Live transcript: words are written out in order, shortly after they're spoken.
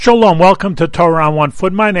Shalom, welcome to Torah on One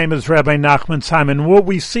Foot. My name is Rabbi Nachman Simon. What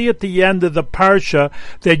we see at the end of the Parsha,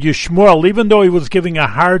 that Yishmael, even though he was giving a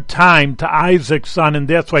hard time to Isaac's son, and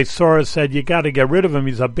that's why Sora said, you got to get rid of him,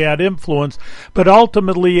 he's a bad influence, but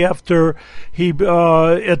ultimately after he,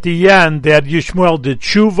 at the end, that Yishmael did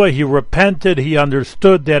tshuva, he repented, he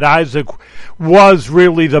understood that Isaac was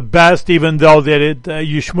really the best, even though that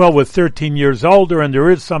Yishmael was 13 years older, and there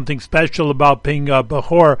is something special about being a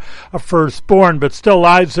Bechor, a firstborn, but still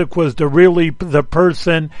Isaac was the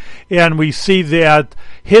person, and we see that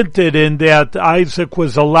hinted in that Isaac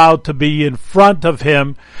was allowed to be in front of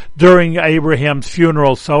him during Abraham's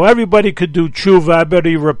funeral. So everybody could do tshuva,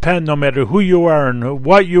 everybody repent, no matter who you are and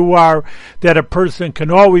what you are, that a person can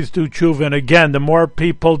always do tshuva. And again, the more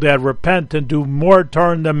people that repent and do more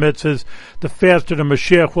Torah and the mitzvahs, the faster the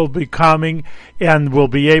Mashiach will be coming and will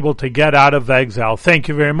be able to get out of exile. Thank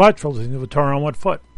you very much for listening to Torah on One Foot.